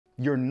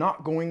you're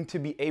not going to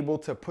be able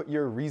to put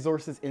your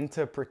resources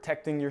into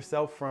protecting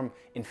yourself from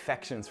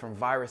infections, from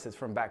viruses,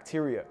 from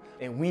bacteria.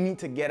 And we need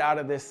to get out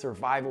of this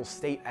survival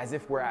state as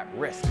if we're at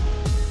risk.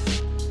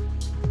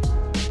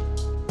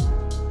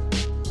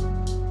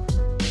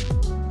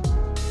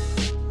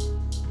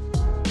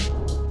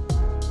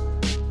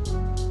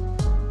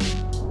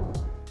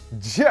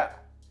 Ja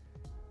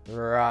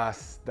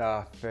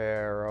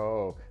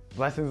Rastafaro.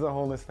 Blessings and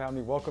wholeness,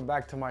 family. Welcome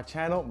back to my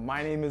channel.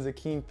 My name is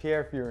Akeem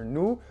Pierre. If you're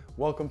new,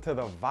 welcome to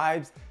the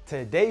vibes.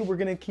 Today, we're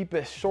gonna keep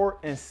it short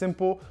and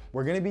simple.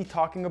 We're gonna be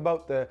talking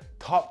about the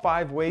top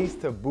 5 ways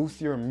to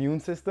boost your immune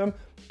system.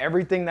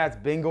 Everything that's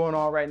been going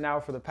on right now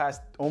for the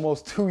past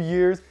almost 2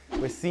 years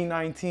with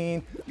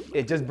C19,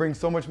 it just brings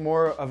so much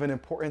more of an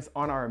importance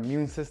on our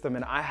immune system.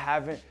 And I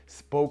haven't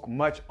spoke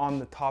much on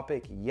the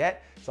topic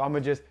yet. So I'm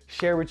gonna just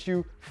share with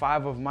you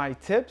 5 of my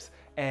tips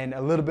and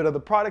a little bit of the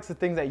products and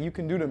things that you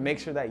can do to make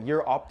sure that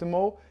you're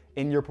optimal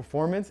in your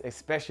performance,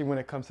 especially when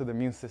it comes to the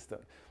immune system.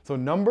 So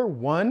number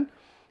 1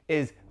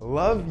 is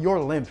love your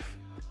lymph.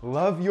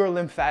 Love your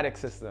lymphatic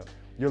system.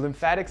 Your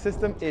lymphatic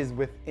system is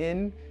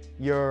within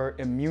your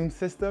immune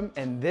system,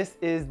 and this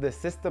is the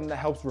system that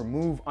helps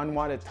remove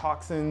unwanted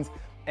toxins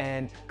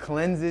and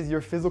cleanses your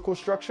physical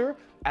structure,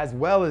 as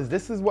well as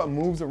this is what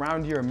moves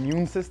around your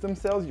immune system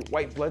cells, your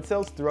white blood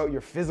cells, throughout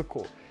your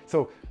physical.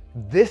 So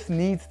this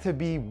needs to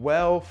be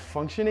well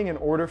functioning in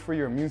order for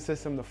your immune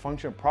system to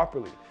function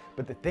properly.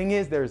 But the thing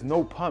is, there's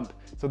no pump,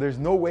 so there's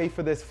no way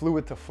for this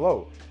fluid to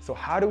flow. So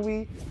how do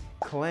we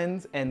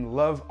cleanse and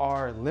love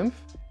our lymph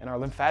and our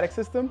lymphatic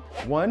system?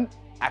 1,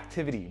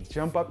 activity.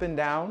 Jump up and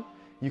down.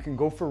 You can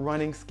go for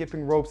running,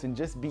 skipping ropes, and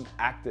just be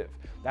active.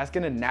 That's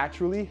gonna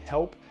naturally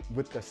help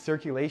with the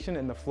circulation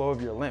and the flow of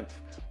your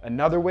lymph.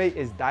 Another way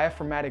is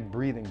diaphragmatic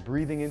breathing.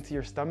 Breathing into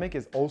your stomach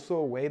is also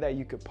a way that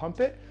you could pump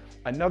it.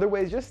 Another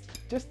way is just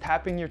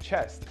tapping your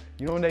chest.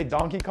 You know when they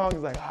Donkey Kong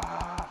is like,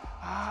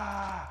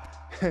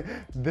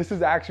 This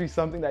is actually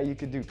something that you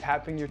could do.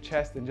 Tapping your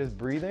chest and just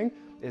breathing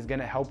is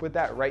gonna help with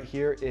that. Right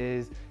here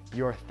is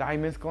your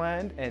thymus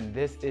gland, and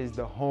this is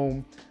the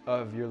home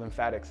of your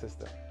lymphatic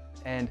system.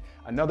 And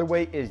another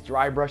way is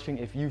dry brushing.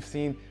 If you've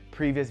seen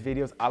previous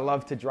videos, I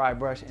love to dry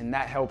brush, and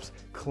that helps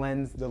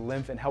cleanse the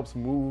lymph and helps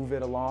move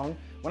it along.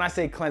 When I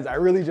say cleanse, I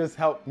really just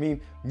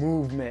mean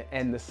movement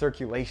and the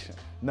circulation.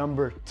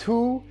 Number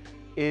 2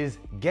 is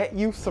get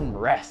you some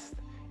rest.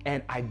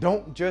 And I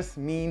don't just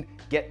mean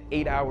get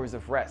 8 hours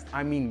of rest.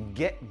 I mean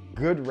get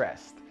good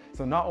rest.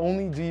 So not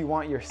only do you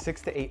want your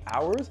 6 to 8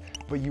 hours,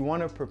 but you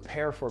want to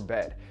prepare for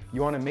bed.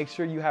 You want to make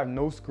sure you have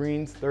no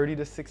screens 30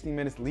 to 60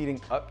 minutes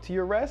leading up to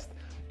your rest.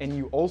 And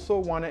you also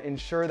want to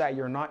ensure that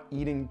you're not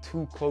eating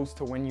too close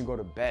to when you go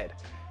to bed.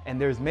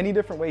 And there's many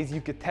different ways you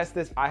could test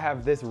this. I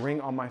have this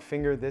ring on my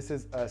finger. This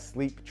is a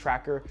sleep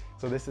tracker.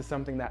 So this is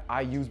something that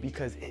I use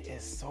because it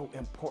is so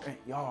important,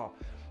 y'all.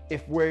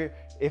 If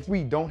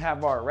we don't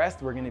have our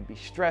rest, we're gonna be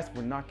stressed.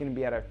 We're not gonna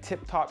be at our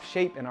tip-top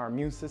shape, and our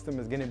immune system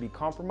is gonna be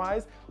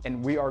compromised,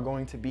 and we are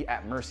going to be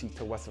at mercy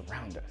to what's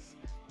around us.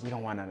 We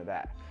don't want none of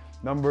that.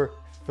 Number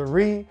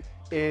 3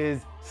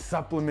 is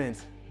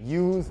supplements.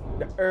 Use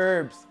the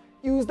herbs.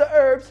 Use the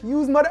herbs,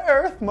 use Mother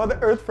Earth. Mother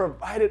Earth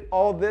provided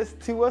all this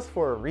to us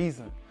for a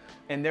reason.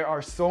 And there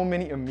are so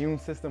many immune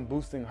system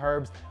boosting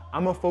herbs.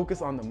 I'm gonna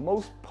focus on the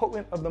most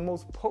potent of the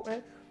most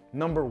potent.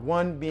 Number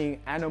 1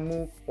 being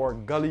animal or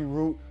gully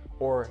root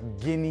or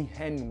guinea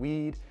hen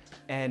weed.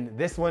 And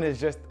this one is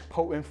just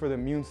potent for the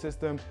immune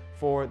system,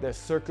 for the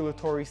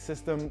circulatory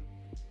system.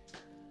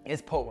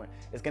 It's potent.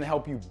 It's gonna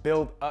help you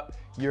build up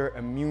your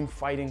immune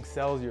fighting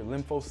cells, your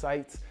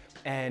lymphocytes.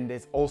 And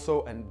it's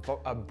also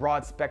a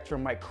broad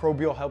spectrum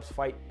microbial, helps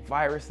fight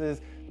viruses,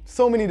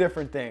 so many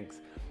different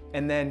things.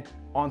 And then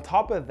on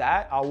top of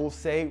that, I will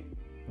say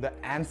the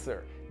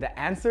answer. The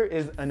answer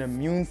is an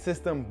immune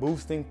system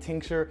boosting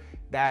tincture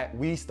that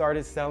we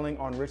started selling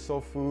on Rich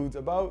Soul Foods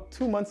about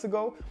 2 months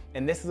ago.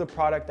 And this is a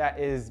product that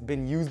has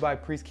been used by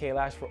Priest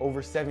Kailash for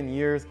over 7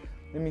 years.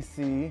 Let me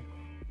see.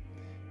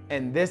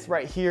 And this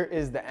right here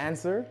is the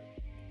answer.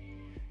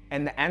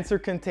 And the answer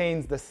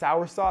contains the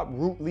soursop,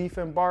 root, leaf,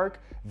 and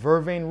bark,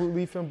 vervain, root,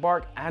 leaf, and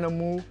bark,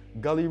 animal,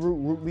 gully root,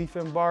 root, leaf,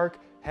 and bark,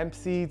 hemp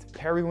seeds,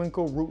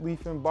 periwinkle, root,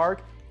 leaf, and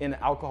bark in an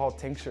alcohol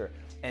tincture.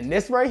 And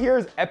this right here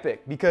is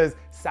epic because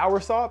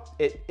soursop,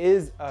 it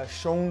is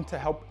shown to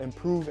help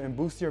improve and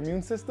boost your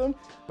immune system,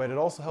 but it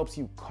also helps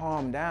you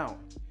calm down,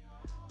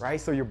 right?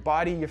 So your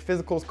body, your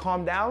physicals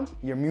calm down,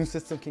 your immune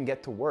system can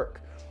get to work.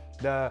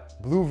 The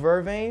blue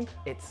vervain,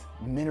 it's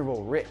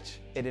mineral rich.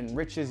 It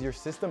enriches your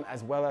system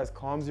as well as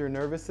calms your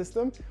nervous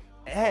system.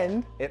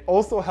 And it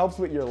also helps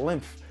with your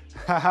lymph.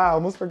 Haha,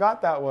 almost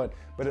forgot that one.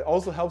 But it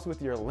also helps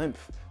with your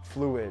lymph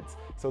fluids.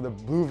 So the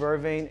blue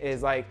vervain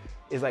is like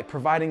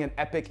providing an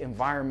epic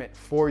environment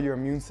for your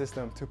immune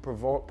system to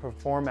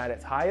perform at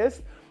its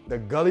highest. The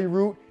gully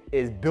root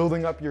is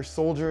building up your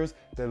soldiers,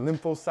 the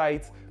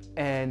lymphocytes,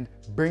 and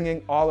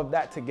bringing all of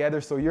that together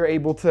so you're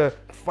able to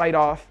fight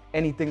off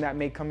anything that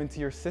may come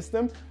into your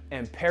system.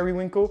 And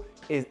periwinkle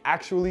is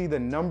actually the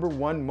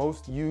 #1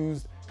 most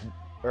used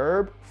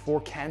herb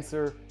for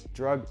cancer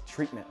drug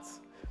treatments.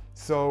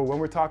 So when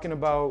we're talking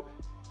about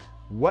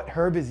what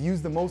herb is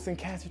used the most in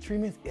cancer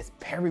treatments, it's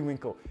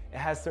periwinkle. It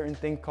has certain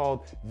thing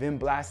called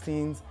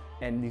vinblastines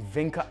and the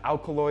vinca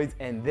alkaloids,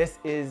 and this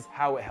is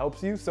how it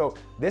helps you. So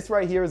this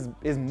right here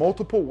is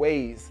multiple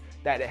ways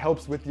that it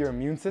helps with your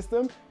immune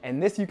system.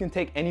 And this you can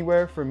take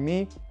anywhere. For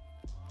me,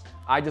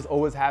 I just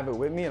always have it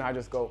with me and I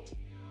just go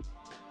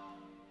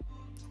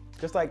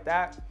just like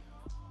that.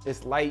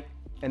 It's light.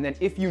 And then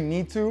if you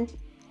need to,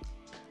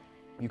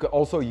 you could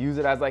also use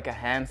it as like a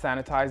hand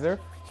sanitizer.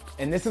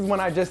 And this is when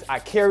I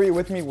carry it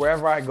with me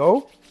wherever I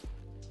go,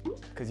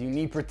 because you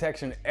need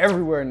protection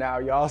everywhere now,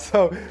 y'all.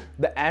 So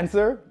the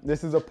answer,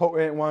 this is a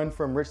potent one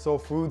from Rich Soul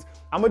Foods.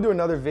 I'm gonna do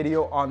another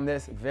video on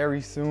this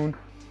very soon,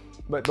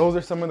 but those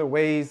are some of the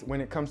ways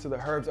when it comes to the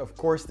herbs. Of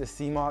course, the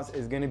Seamoss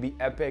is gonna be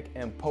epic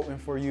and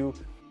potent for you.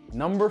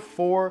 Number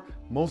 4,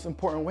 most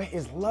important way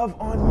is love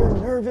on your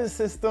nervous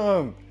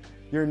system.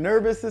 Your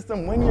nervous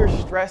system, when you're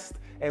stressed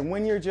and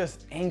when you're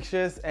just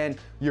anxious and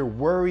you're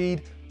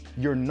worried,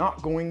 you're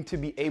not going to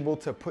be able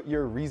to put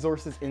your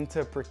resources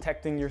into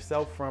protecting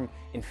yourself from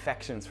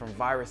infections, from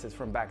viruses,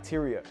 from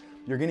bacteria.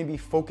 You're gonna be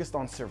focused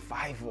on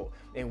survival.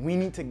 And we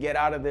need to get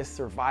out of this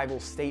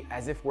survival state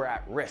as if we're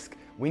at risk.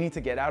 We need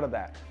to get out of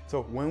that.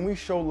 So when we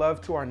show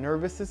love to our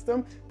nervous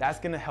system, that's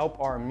gonna help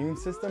our immune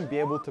system be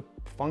able to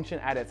function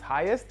at its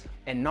highest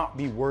and not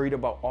be worried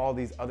about all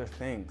these other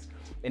things.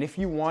 And if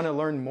you want to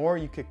learn more,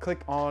 you could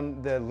click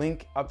on the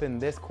link up in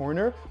this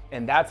corner,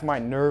 and that's my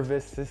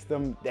nervous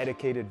system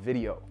dedicated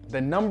video. The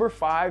number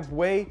 5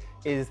 way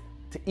is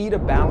to eat a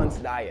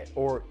balanced diet,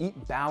 or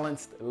eat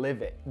balanced,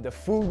 live it. The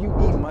food you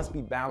eat must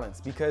be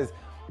balanced, because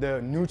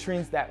the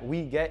nutrients that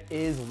we get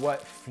is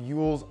what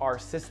fuels our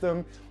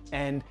system.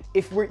 And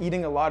if we're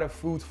eating a lot of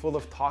foods full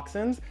of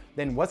toxins,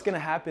 then what's gonna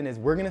happen is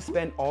we're gonna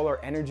spend all our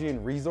energy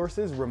and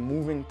resources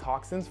removing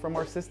toxins from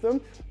our system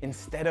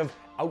instead of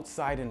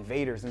outside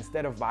invaders,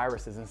 instead of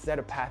viruses, instead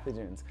of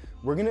pathogens.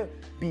 We're gonna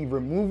be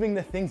removing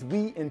the things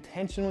we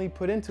intentionally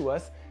put into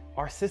us.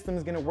 Our system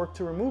is gonna work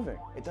to removing.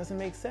 It doesn't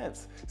make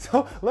sense.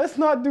 So let's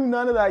not do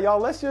none of that, y'all.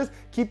 Let's just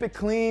keep it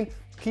clean,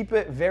 keep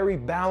it very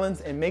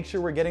balanced, and make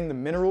sure we're getting the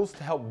minerals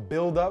to help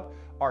build up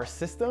our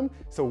system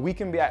so we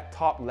can be at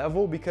top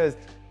level, because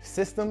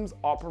systems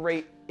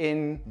operate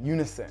in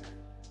unison,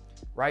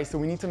 right? So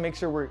we need to make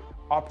sure we're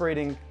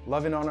operating,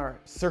 loving on our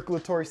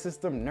circulatory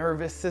system,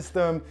 nervous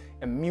system,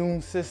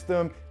 immune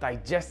system,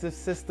 digestive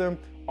system,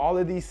 all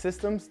of these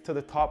systems to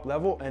the top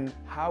level. And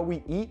how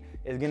we eat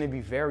is gonna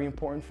be very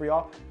important for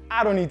y'all.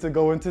 I don't need to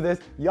go into this.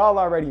 Y'all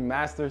already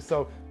mastered,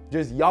 so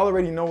just y'all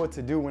already know what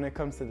to do when it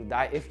comes to the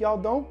diet. If y'all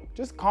don't,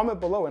 just comment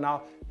below and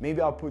maybe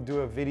I'll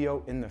do a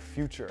video in the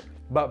future.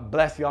 But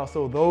bless y'all.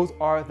 So those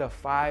are the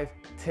 5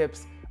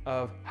 tips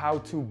of how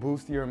to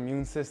boost your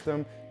immune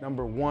system.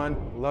 Number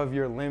 1, love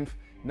your lymph.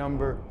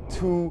 Number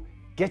 2,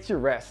 get your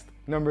rest.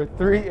 Number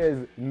 3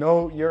 is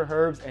know your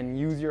herbs and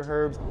use your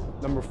herbs.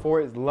 Number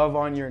 4 is love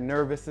on your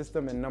nervous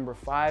system. And number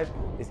 5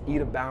 is eat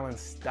a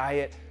balanced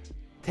diet.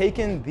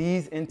 Taking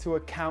these into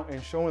account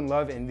and showing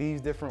love in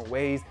these different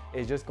ways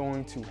is just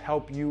going to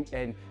help you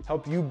and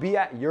help you be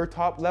at your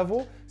top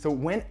level. So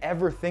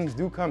whenever things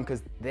do come,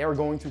 because they're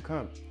going to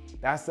come,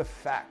 that's a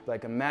fact.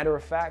 Like a matter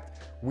of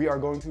fact, we are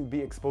going to be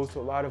exposed to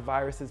a lot of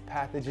viruses,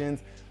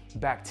 pathogens,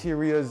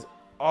 bacterias,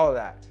 all of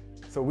that.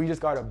 So we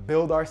just gotta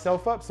build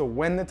ourselves up so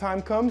when the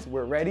time comes,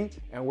 we're ready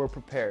and we're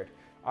prepared.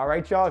 All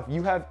right, y'all, if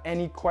you have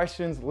any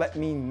questions, let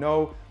me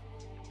know.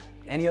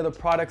 Any of the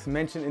products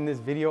mentioned in this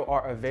video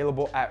are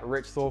available at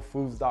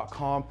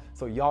richsoulfoods.com,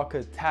 so y'all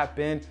could tap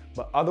in.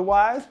 But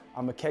otherwise,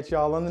 I'm gonna catch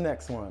y'all on the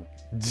next one.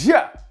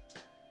 Ja!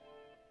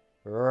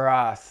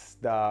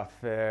 Rastafaro.